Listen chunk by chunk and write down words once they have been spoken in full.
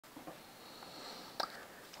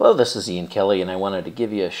Hello, this is Ian Kelly, and I wanted to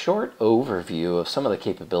give you a short overview of some of the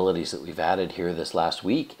capabilities that we've added here this last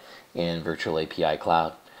week in Virtual API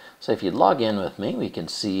Cloud. So if you log in with me, we can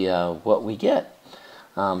see what we get.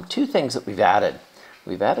 Two things that we've added.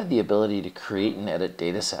 We've added the ability to create and edit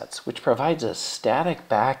datasets, which provides a static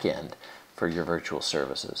backend for your virtual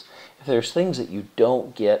services. If there's things that you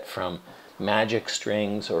don't get from magic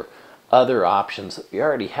strings or other options that we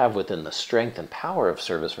already have within the strength and power of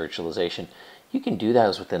service virtualization, you can do that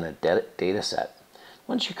as within a data set.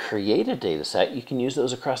 Once you create a data set, you can use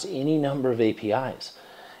those across any number of APIs.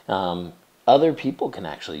 Other people can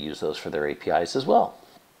actually use those for their APIs as well.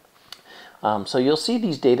 So you'll see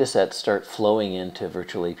these data sets start flowing into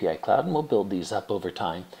Virtual API Cloud, and we'll build these up over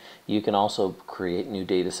time. You can also create new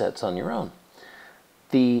data sets on your own.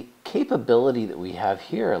 The capability that we have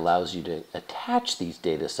here allows you to attach these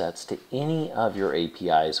data sets to any of your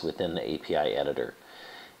APIs within the API editor.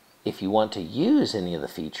 If you want to use any of the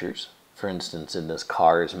features, for instance in this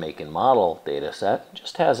cars make and model data set,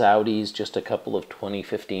 just has Audis, just a couple of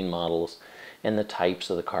 2015 models, and the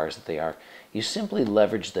types of the cars that they are, you simply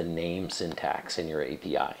leverage the name syntax in your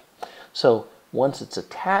API. So once it's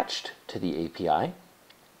attached to the API,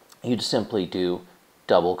 you'd simply do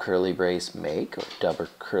double curly brace make, or double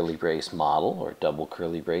curly brace model, or double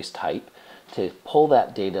curly brace type to pull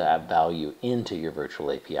that data value into your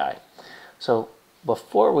virtual API. So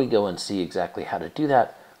before we go and see exactly how to do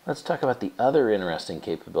that, let's talk about the other interesting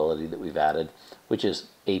capability that we've added, which is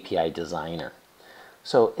API Designer.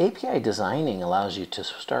 So API designing allows you to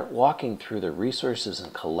start walking through the resources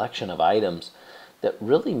and collection of items that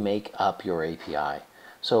really make up your API.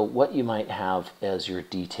 So what you might have as your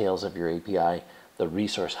details of your API, the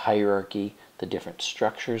resource hierarchy, the different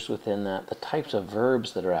structures within that, the types of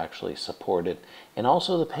verbs that are actually supported, and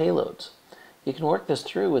also the payloads. You can work this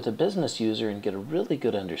through with a business user and get a really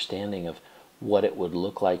good understanding of what it would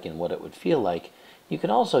look like and what it would feel like. You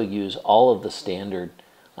can also use all of the standard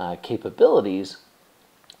capabilities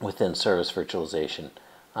within service virtualization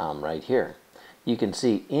right here. You can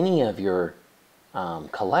see any of your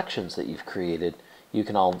collections that you've created, you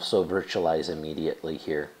can also virtualize immediately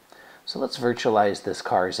here. So let's virtualize this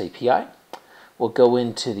cars API. We'll go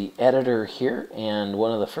into the editor here, and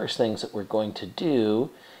one of the first things that we're going to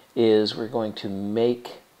do is we're going to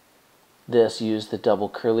make this use the double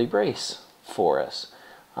curly brace for us.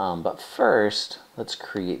 But first, let's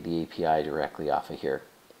create the API directly off of here.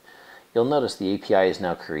 You'll notice the API is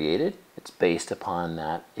now created. It's based upon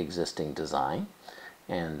that existing design,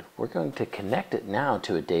 and we're going to connect it now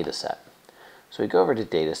to a data set. So we go over to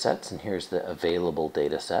datasets, and here's the available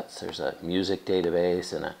datasets. There's a music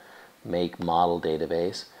database and a make model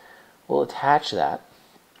database. We'll attach that.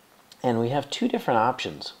 And we have two different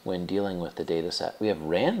options when dealing with the data set. We have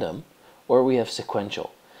random or we have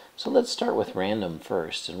sequential. So let's start with random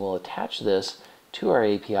first, and we'll attach this to our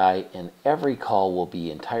API, and every call will be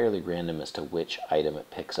entirely random as to which item it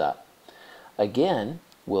picks up. Again,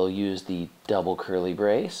 we'll use the double curly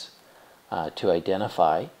brace to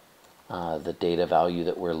identify the data value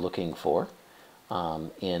that we're looking for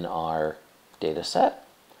in our data set.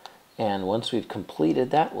 And once we've completed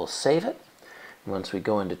that, we'll save it. Once we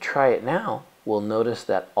go into try it now, we'll notice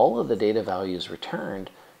that all of the data values returned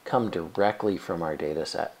come directly from our data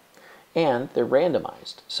set. And they're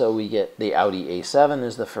randomized. So we get the Audi A7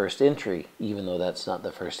 is the first entry, even though that's not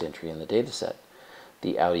the first entry in the data set.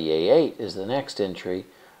 The Audi A8 is the next entry.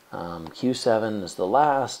 Q7 is the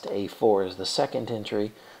last. A4 is the second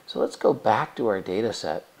entry. So let's go back to our data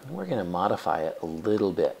set, and we're going to modify it a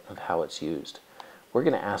little bit of how it's used. We're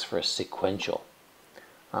going to ask for a sequential.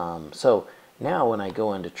 So now when I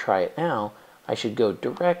go in to try it now, I should go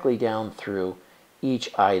directly down through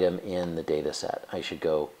each item in the data set. I should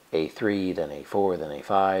go A3, then A4, then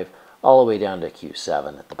A5, all the way down to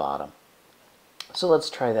Q7 at the bottom. So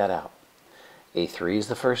let's try that out. A3 is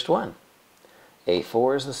the first one.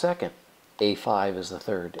 A4 is the second. A5 is the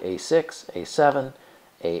third. A6, A7,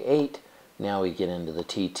 A8. Now we get into the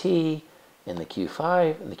TT, and the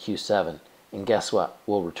Q5, and the Q7. And guess what?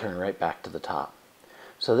 We'll return right back to the top.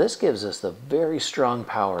 So this gives us the very strong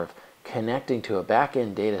power of connecting to a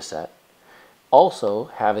back-end data set,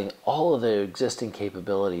 also having all of the existing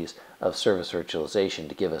capabilities of service virtualization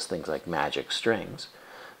to give us things like magic strings.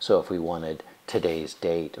 So if we wanted today's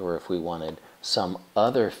date, or if we wanted some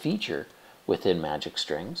other feature within magic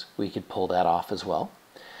strings, we could pull that off as well.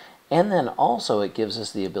 And then also it gives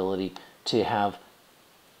us the ability to have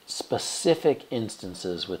specific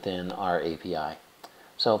instances within our API.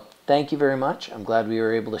 So thank you very much. I'm glad we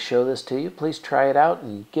were able to show this to you. Please try it out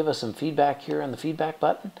and give us some feedback here on the feedback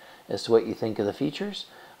button as to what you think of the features,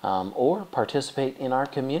 or participate in our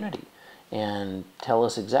community. and tell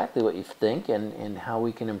us exactly what you think and how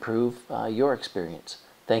we can improve your experience.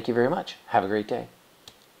 Thank you very much. Have a great day.